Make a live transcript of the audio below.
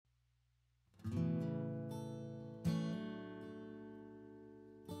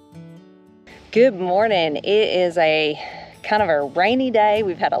Good morning. It is a kind of a rainy day.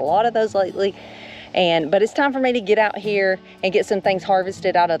 We've had a lot of those lately, but it's time for me to get out here and get some things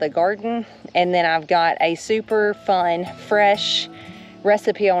harvested out of the garden. And then I've got a super fun, fresh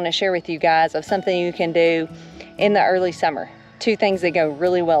recipe I want to share with you guys of something you can do in the early summer. Two things that go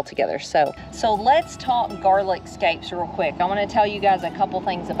really well together. So let's talk garlic scapes real quick. I want to tell you guys a couple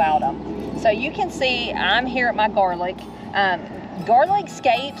things about them. So you can see I'm here at my garlic. Garlic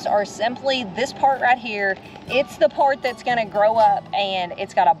scapes are simply this part right here. It's the part that's going to grow up, and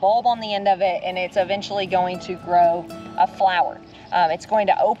it's got a bulb on the end of it, and it's eventually going to grow a flower. It's going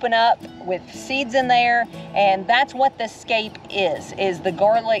to open up with seeds in there, and that's what the scape is the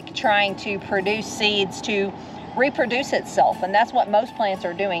garlic trying to produce seeds to reproduce itself. And that's what most plants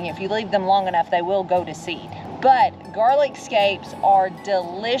are doing. If you leave them long enough, they will go to seed. But garlic scapes are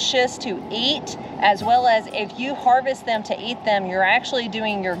delicious to eat, as well as if you harvest them to eat them, you're actually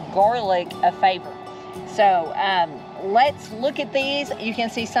doing your garlic a favor. So let's look at these. You can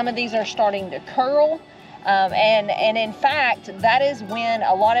see some of these are starting to curl. And in fact, that is when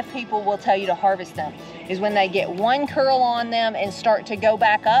a lot of people will tell you to harvest them, is when they get one curl on them and start to go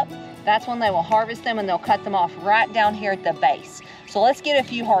back up. That's when they will harvest them, and they'll cut them off right down here at the base. So let's get a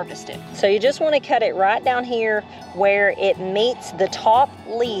few harvested. So you just want to cut it right down here where it meets the top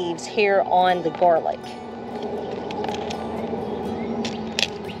leaves here on the garlic.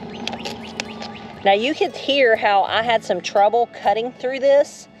 Now you could hear how I had some trouble cutting through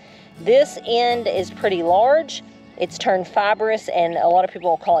this. This end is pretty large. It's turned fibrous, and a lot of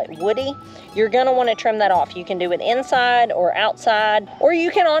people will call it woody. You're gonna wanna trim that off. You can do it inside or outside, or you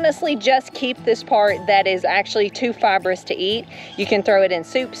can honestly just keep this part that is actually too fibrous to eat. You can throw it in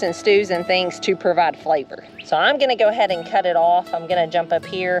soups and stews and things to provide flavor. So I'm gonna go ahead and cut it off. I'm gonna jump up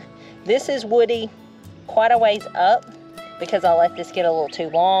here. This is woody, quite a ways up, because I let this get a little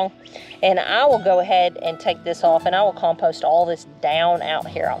too long. And I will go ahead and take this off, and I will compost all this down out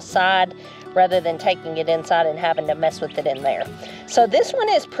here outside, rather than taking it inside and having to mess with it in there. So this one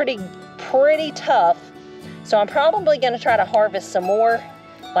is pretty tough. So I'm probably gonna try to harvest some more.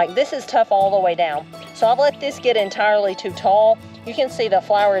 Like, this is tough all the way down. So I've let this get entirely too tall. You can see the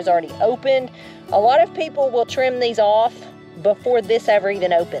flower is already opened. A lot of people will trim these off before this ever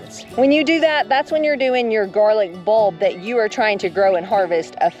even opens. When you do that, that's when you're doing your garlic bulb that you are trying to grow and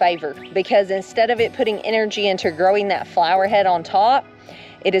harvest a favor, because instead of it putting energy into growing that flower head on top,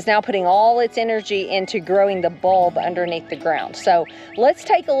 it is now putting all its energy into growing the bulb underneath the ground. So let's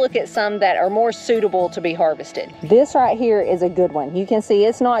take a look at some that are more suitable to be harvested. This right here is a good one. You can see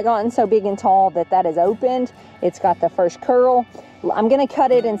it's not gotten so big and tall that is opened. It's got the first curl. I'm gonna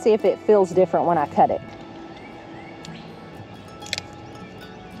cut it and see if it feels different when I cut it.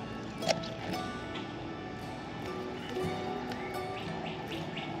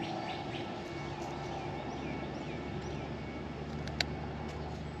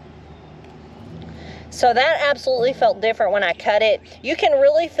 So that absolutely felt different when I cut it. You can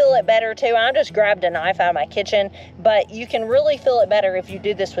really feel it better too. I just grabbed a knife out of my kitchen, but you can really feel it better if you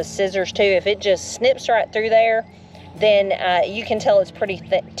do this with scissors too. If it just snips right through there, then you can tell it's pretty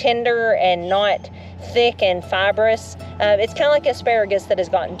tender and not thick and fibrous. It's kind of like asparagus that has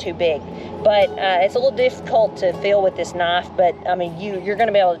gotten too big, but it's a little difficult to feel with this knife, but I mean, you're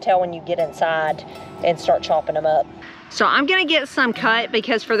gonna be able to tell when you get inside and start chopping them up. So I'm gonna get some cut,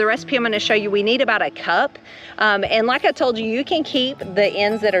 because for the recipe I'm gonna show you, we need about a cup. And like I told you, you can keep the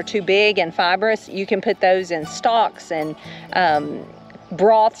ends that are too big and fibrous. You can put those in stocks and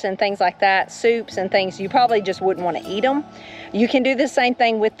broths and things like that, soups and things. You probably just wouldn't wanna eat them. You can do the same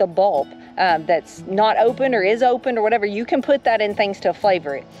thing with the bulb that's not open or is open or whatever. You can put that in things to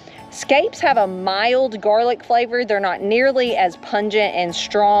flavor it. Scapes have a mild garlic flavor. They're not nearly as pungent and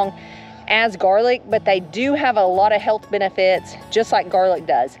strong as garlic, but they do have a lot of health benefits, just like garlic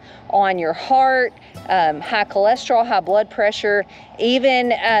does, on your heart, high cholesterol, high blood pressure. Even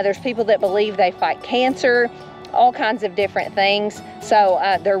there's people that believe they fight cancer, all kinds of different things. So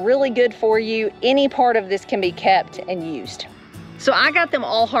they're really good for you. Any part of this can be kept and used. So I got them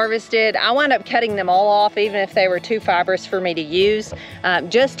all harvested. I wound up cutting them all off, even if they were too fibrous for me to use,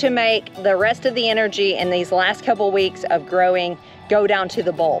 just to make the rest of the energy in these last couple weeks of growing go down to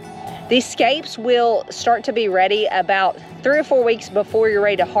the bulb. These scapes will start to be ready about 3 or 4 weeks before you're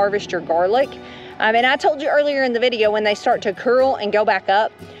ready to harvest your garlic. And I told you earlier in the video, when they start to curl and go back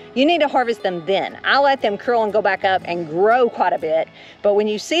up, you need to harvest them then. I let them curl and go back up and grow quite a bit. But when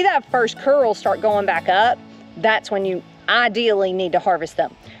you see that first curl start going back up, that's when you ideally need to harvest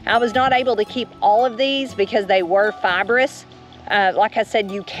them. I was not able to keep all of these because they were fibrous. Like I said,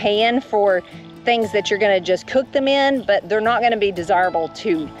 you can for things that you're gonna just cook them in, but they're not gonna be desirable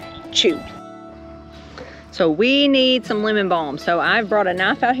to chew. So we need some lemon balm. So I've brought a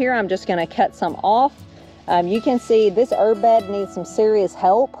knife out here. I'm just gonna cut some off. You can see this herb bed needs some serious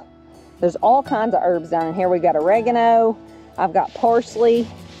help. There's all kinds of herbs down in here. We've got oregano. I've got parsley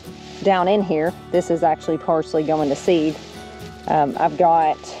down in here. This is actually parsley going to seed. I've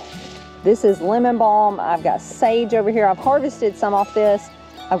got, this is lemon balm. I've got sage over here. I've harvested some off this.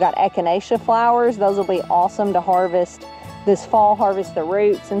 I've got echinacea flowers. Those will be awesome to harvest this fall, harvest the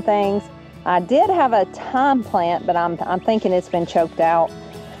roots and things. I did have a thyme plant, but I'm thinking it's been choked out.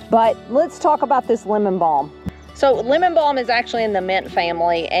 But let's talk about this lemon balm. So lemon balm is actually in the mint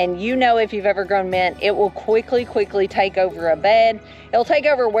family, and you know, if you've ever grown mint, it will quickly take over a bed. It'll take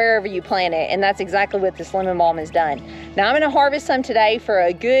over wherever you plant it, and that's exactly what this lemon balm has done. Now I'm gonna harvest some today for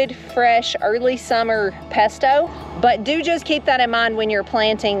a good, fresh, early summer pesto, but do just keep that in mind when you're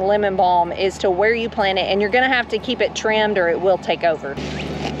planting lemon balm as to where you plant it, and you're gonna have to keep it trimmed or it will take over.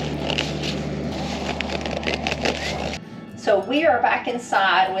 So we are back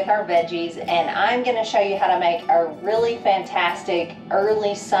inside with our veggies, and I'm gonna show you how to make a really fantastic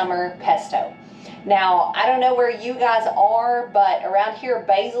early summer pesto. Now, I don't know where you guys are, but around here,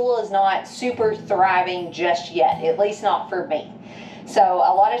 basil is not super thriving just yet, at least not for me. So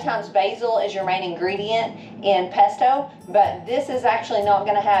a lot of times basil is your main ingredient in pesto, but this is actually not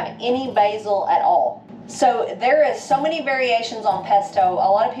gonna have any basil at all. So there is so many variations on pesto. A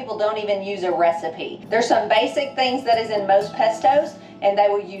lot of people don't even use a recipe. There's some basic things that is in most pestos, and they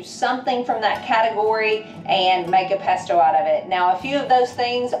will use something from that category and make a pesto out of it. Now, a few of those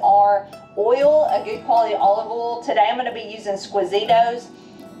things are oil, a good quality olive oil. Today I'm gonna be using Squisitos.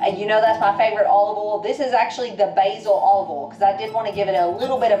 You know that's my favorite olive oil. This is actually the basil olive oil because I did want to give it a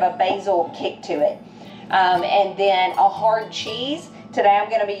little bit of a basil kick to it. And then a hard cheese. Today I'm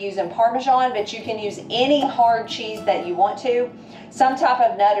going to be using Parmesan, but you can use any hard cheese that you want to. Some type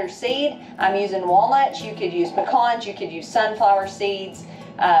of nut or seed. I'm using walnuts. You could use pecans. You could use sunflower seeds.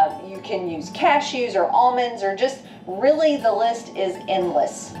 You can use cashews or almonds, or just really the list is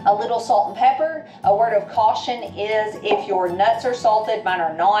endless. A little salt and pepper. A word of caution is if your nuts are salted, mine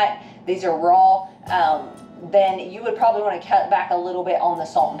are not. These are raw. Then you would probably want to cut back a little bit on the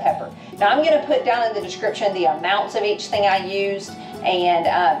salt and pepper. Now I'm going to put down in the description the amounts of each thing I used, and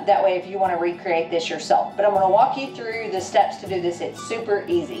that way if you want to recreate this yourself. But I'm going to walk you through the steps to do this. It's super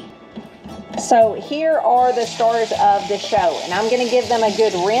easy. So here are the stars of the show, and I'm going to give them a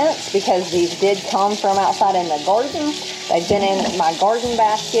good rinse because these did come from outside in the garden. They've been in my garden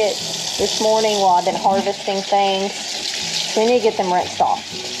basket this morning while I've been harvesting things. So we need to get them rinsed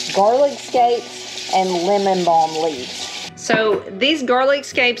off. Garlic scapes and lemon balm leaves. So these garlic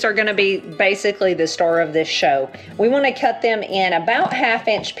scapes are going to be basically the star of this show. We want to cut them in about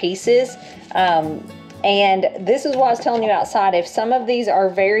 1/2-inch pieces. And this is what I was telling you outside. If some of these are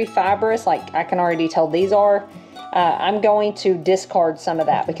very fibrous, like I can already tell these are, I'm going to discard some of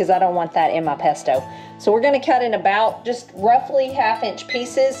that because I don't want that in my pesto. So we're going to cut in about just roughly 1/2-inch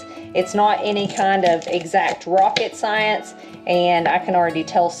pieces. It's not any kind of exact rocket science, and I can already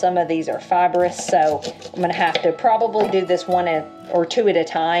tell some of these are fibrous, so I'm going to have to probably do this one or two at a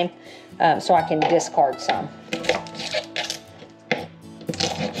time so I can discard some.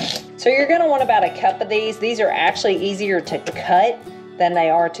 So you're going to want about 1 cup of these. These are actually easier to cut than they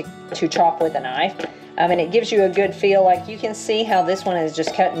are to chop with a knife. And it gives you a good feel. Like you can see how this one is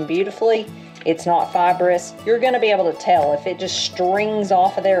just cutting beautifully. It's not fibrous. You're going to be able to tell if it just strings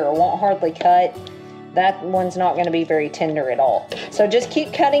off of there or won't hardly cut. That one's not going to be very tender at all. So just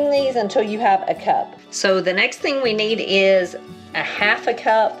keep cutting these until you have 1 cup. So the next thing we need is 1/2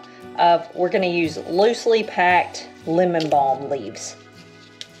 cup of, we're going to use loosely packed lemon balm leaves.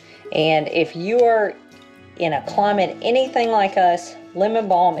 And if you are in a climate anything like us, lemon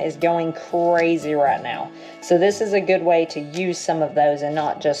balm is going crazy right now. So this is a good way to use some of those and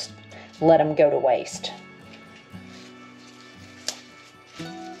not just let them go to waste.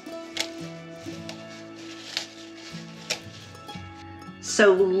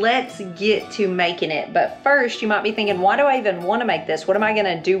 So let's get to making it. But first, you might be thinking, why do I even want to make this? What am I going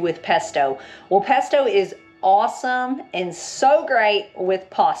to do with pesto? Well, pesto is awesome and so great with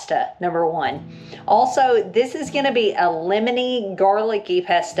pasta, number one. Also, this is going to be a lemony, garlicky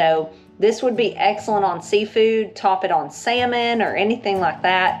pesto. This would be excellent on seafood. Top it on salmon or anything like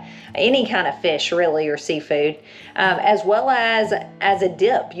that. Any kind of fish, really, or seafood. As well as a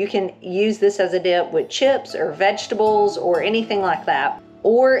dip. You can use this as a dip with chips or vegetables or anything like that.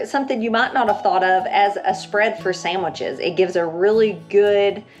 Or something you might not have thought of as a spread for sandwiches. It gives a really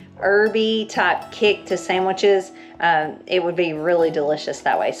good herby type kick to sandwiches, it would be really delicious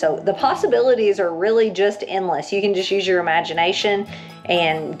that way. So the possibilities are really just endless. You can just use your imagination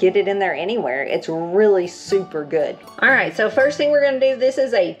and get it in there anywhere. It's really super good. All right, so first thing we're gonna do, this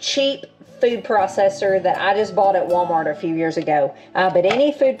is a cheap food processor that I just bought at Walmart a few years ago, but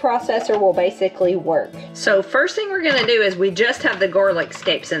any food processor will basically work. So first thing we're gonna do is we just have the garlic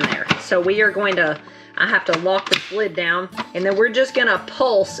scapes in there. So we are going to, I have to lock the lid down, and then we're just gonna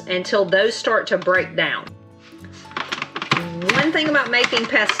pulse until those start to break down. One thing about making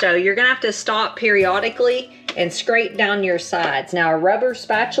pesto, you're gonna have to stop periodically and scrape down your sides. Now a rubber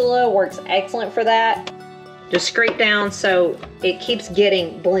spatula works excellent for that. Just scrape down so it keeps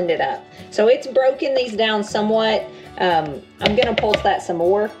getting blended up. So it's broken these down somewhat. I'm gonna pulse that some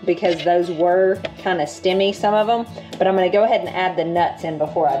more because those were kind of stemmy, some of them, but I'm gonna go ahead and add the nuts in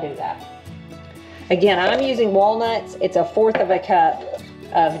before I do that. Again, I'm using walnuts. It's 1/4 of a cup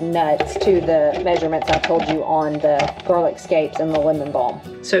of nuts to the measurements I told you on the garlic scapes and the lemon balm.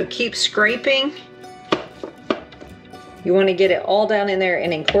 So keep scraping. You wanna get it all down in there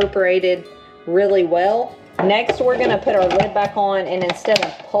and incorporated really well. Next, we're gonna put our lid back on, and instead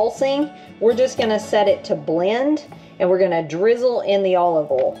of pulsing, we're just gonna set it to blend, and we're gonna drizzle in the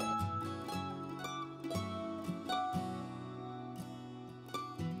olive oil.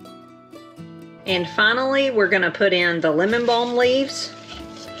 And finally, we're gonna put in the lemon balm leaves.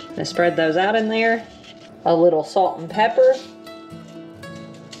 And spread those out in there. A little salt and pepper.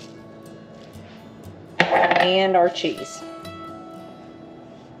 And our cheese.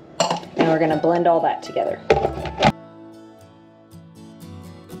 And we're gonna blend all that together.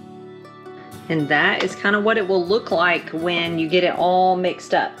 And that is kind of what it will look like when you get it all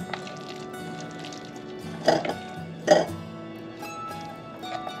mixed up.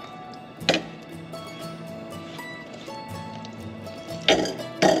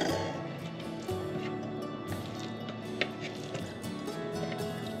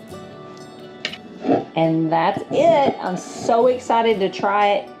 And that's it. I'm so excited to try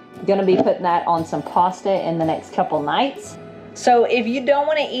it. Gonna be putting that on some pasta in the next couple nights. So if you don't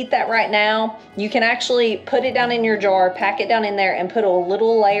want to eat that right now, you can actually put it down in your jar, pack it down in there, and put a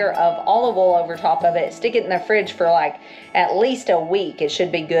little layer of olive oil over top of it. Stick it in the fridge for like at least a week. It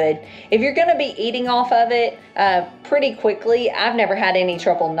should be good. If you're gonna be eating off of it pretty quickly, I've never had any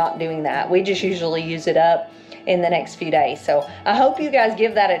trouble not doing that. We just usually use it up in the next few days. So I hope you guys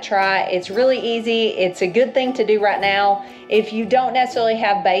give that a try. It's really easy. It's a good thing to do right now. If you don't necessarily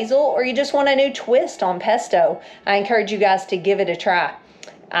have basil or you just want a new twist on pesto, I encourage you guys to give it a try.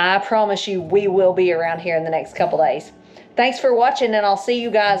 I promise you we will be around here in the next couple days. Thanks for watching, and I'll see you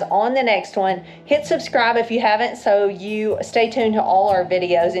guys on the next one. Hit subscribe if you haven't so you stay tuned to all our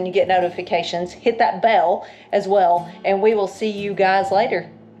videos and you get notifications. Hit that bell as well, and we will see you guys later.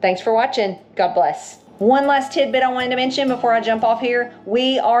 Thanks for watching. God bless. One last tidbit I wanted to mention before I jump off here.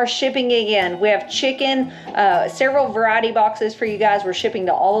 We are shipping again. We have chicken, several variety boxes for you guys. We're shipping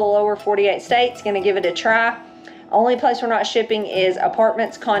to all the lower 48 states. Gonna give it a try. Only place we're not shipping is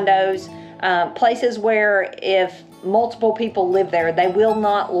apartments, condos, places where if multiple people live there, they will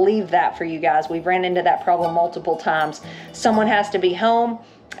not leave that for you guys. We've ran into that problem multiple times. Someone has to be home,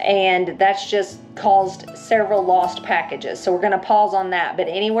 and that's just caused several lost packages. So we're gonna pause on that, but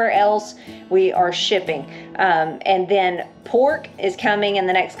anywhere else we are shipping. And then pork is coming in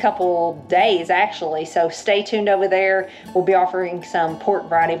the next couple days actually, so stay tuned over there. We'll be offering some pork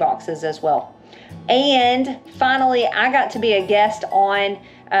variety boxes as well. And finally, I got to be a guest on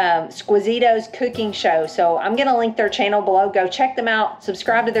Squisito's cooking show. So I'm gonna link their channel below. Go check them out,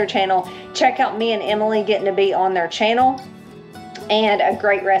 subscribe to their channel, check out me and Emily getting to be on their channel. And a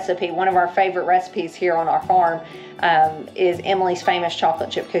great recipe, one of our favorite recipes here on our farm is Emily's famous chocolate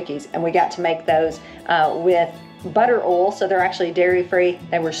chip cookies. And we got to make those with butter oil, so they're actually dairy free.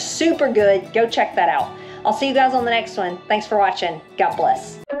 They were super good. Go check that out. I'll see you guys on the next one. Thanks for watching. God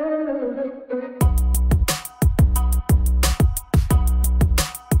bless.